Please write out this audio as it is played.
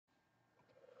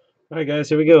Alright guys,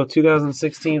 here we go.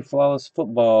 2016 Flawless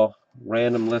Football.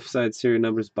 Random left side serial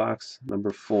numbers box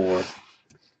number 4.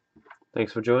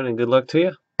 Thanks for joining. Good luck to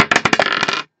you.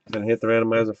 Gonna hit the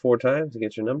randomizer 4 times to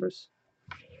get your numbers.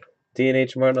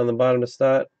 D&H Martin on the bottom to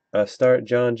start.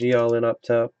 John G all in up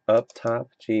top.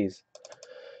 Jeez.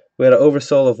 We had an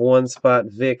oversell of 1 spot.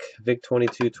 Vic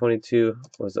 2222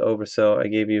 was the oversell. I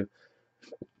gave you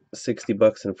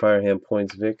 $60 in Firehand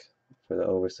points, Vic, for the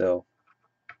oversell.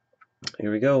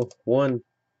 Here we go. 1,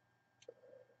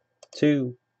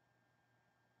 2,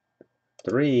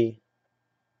 3.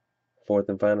 Fourth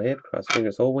and final hit. Cross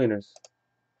fingers, whole winners.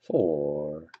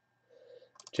 4.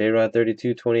 J-Rod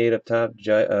 3228 up top.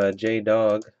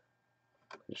 J-Dog.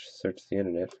 Just search the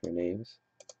internet for your names.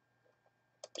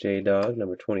 J-Dog,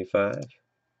 number 25.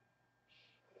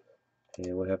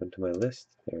 And what happened to my list?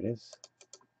 There it is.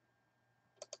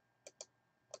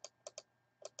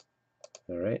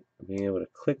 Alright, being able to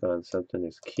click on something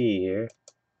is key here.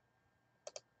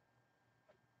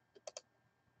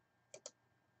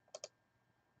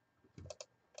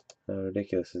 How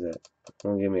ridiculous is that?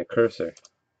 Don't give me a cursor.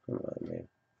 Come on, man.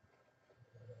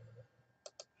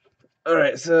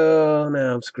 Alright, so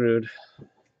now I'm screwed.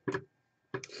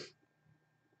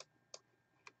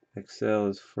 Excel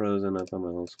is frozen up on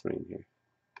my whole screen here.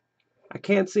 I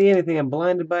can't see anything. I'm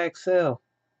blinded by Excel.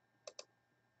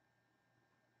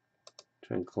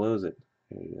 Try and close it.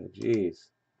 There you go. Jeez.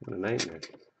 What a nightmare.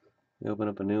 Let me open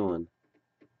up a new one.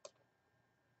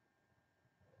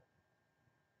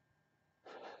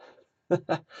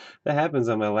 That happens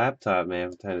on my laptop, man,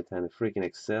 from time to time. The freaking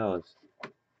Excel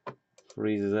is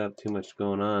freezes up. Too much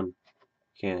going on.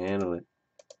 Can't handle it.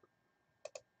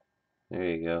 There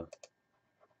you go.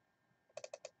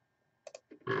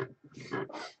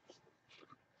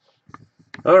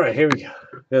 Alright, here we go.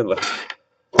 Good luck.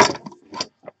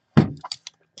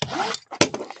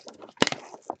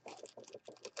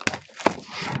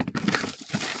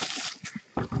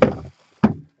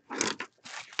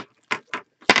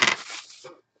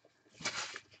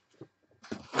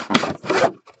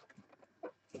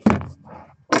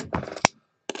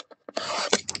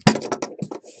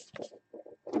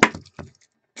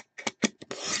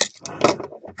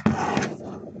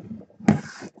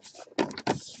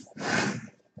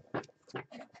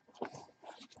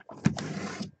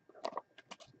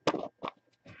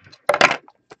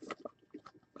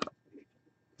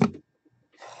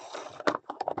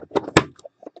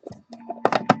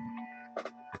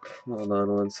 Hold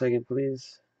on 1 second,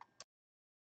 please.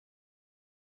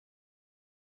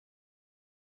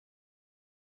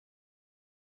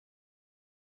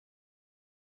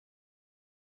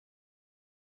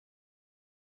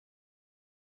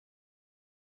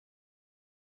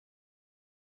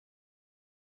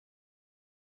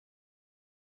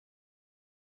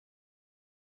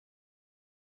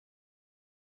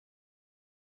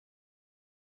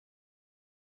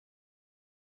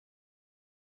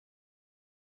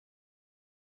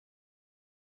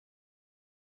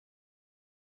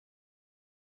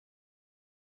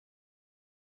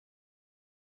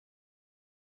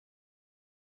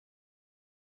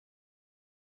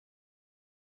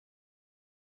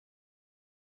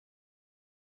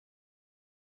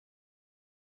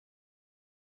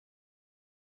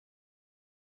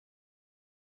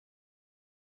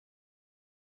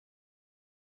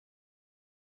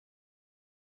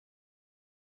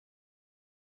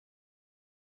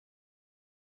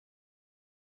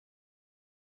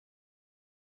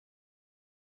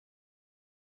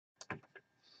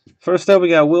 First up, we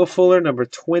got Will Fuller, number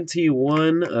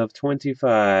 21 of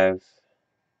 25.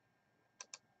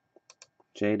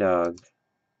 J-Dog.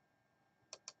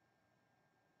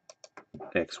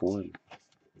 X1.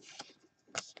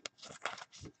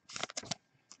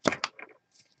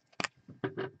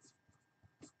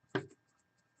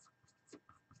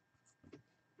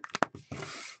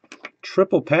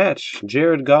 Triple patch.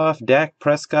 Jared Goff, Dak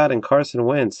Prescott, and Carson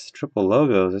Wentz. Triple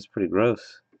logos. That's pretty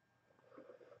gross.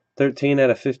 13 out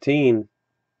of 15.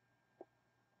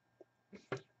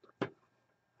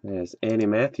 There's Andy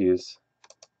Matthews.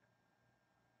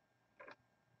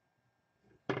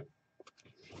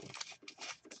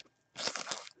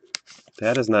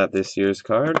 That is not this year's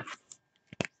card.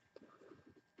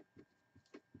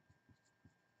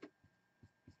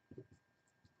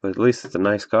 But at least it's a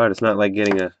nice card. It's not like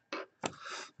getting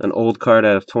an old card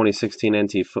out of 2016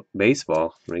 NT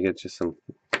baseball, where you get just some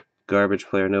garbage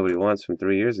player nobody wants from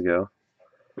 3 years ago.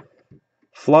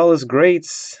 Flawless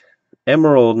Greats.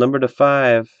 Emerald, number to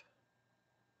 5.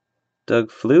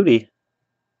 Doug Flutie,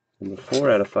 number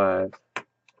 4 out of 5.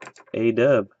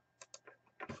 A-Dub,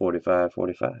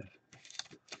 45-45.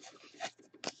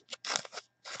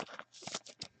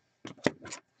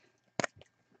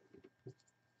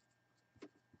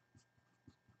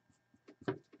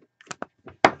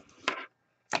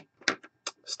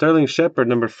 Sterling Shepard,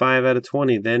 number 5 out of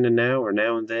 20. Then and now, or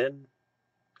now and then.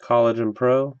 College and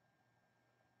pro.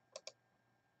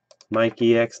 Mike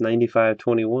EX,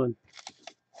 95/21.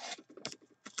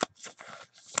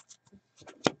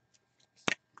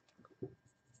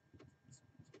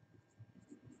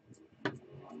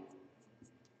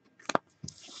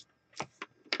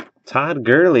 Todd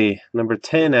Gurley, number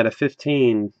 10 out of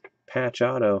 15. Patch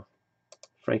auto.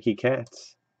 Frankie Katz.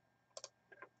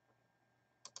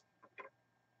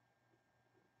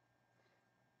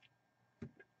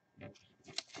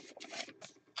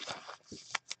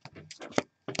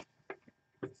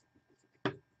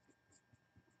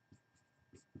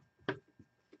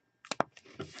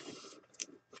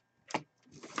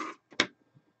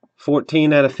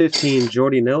 $14 out of 15.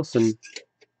 Jordy Nelson.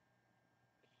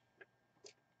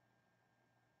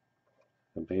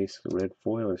 A base red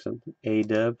foil or something.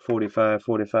 A-Dub,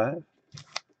 45/45.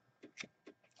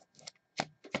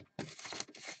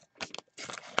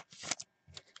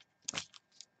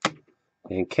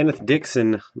 And Kenneth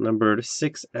Dixon, numbered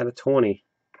 6 out of 20.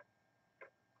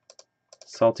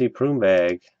 Salty prune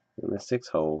bag in the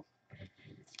 6-hole.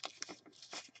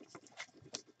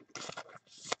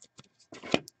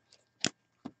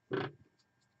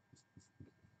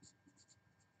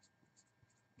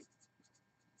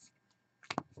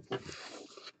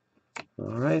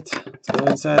 All right, let's go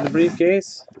inside the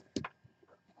briefcase.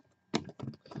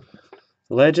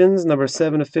 Legends, number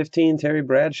 7 of 15, Terry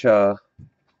Bradshaw.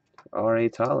 R.A.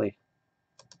 Tolley.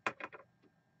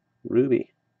 Ruby.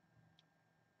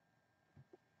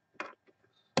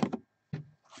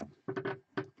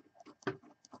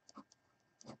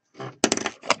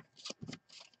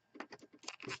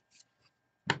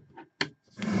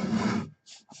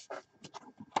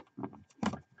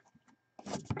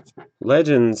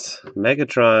 Legends,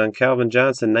 Megatron, Calvin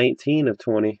Johnson, 19 of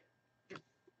 20.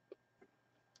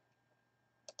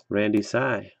 Randy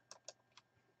Sy.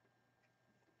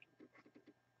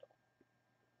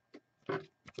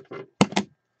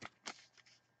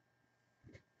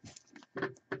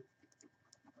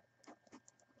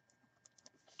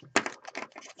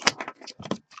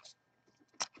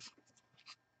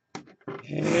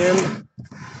 And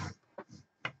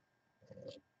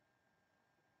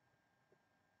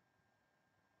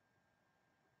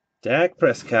Dak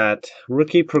Prescott,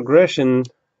 rookie progression,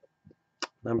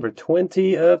 number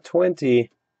 20 of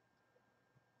 20.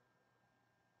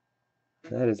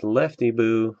 That is Lefty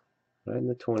Boo, right in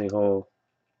the 20 hole.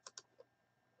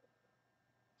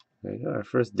 There you go, our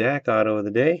first Dak auto of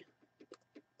the day.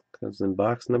 Comes in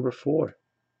box number 4.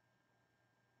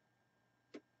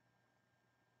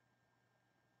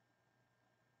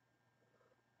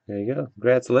 There you go.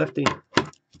 Congrats, Lefty.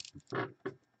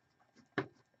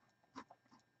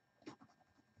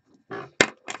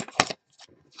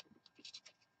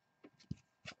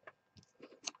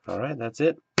 All right, that's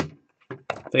it.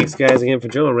 Thanks, guys, again for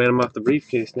joining. Ran them off the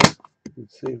briefcase now.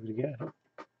 Let's see what we got.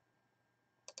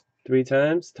 3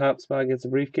 times. Top spot gets a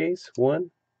briefcase.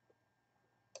 1,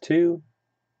 2,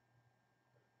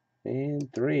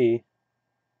 and 3.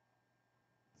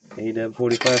 A-Dub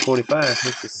 45/45.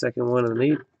 That's the second one of the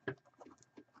meet.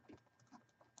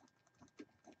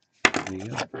 There you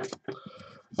go.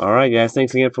 All right, guys.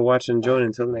 Thanks again for watching and joining.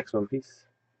 Until the next one. Peace.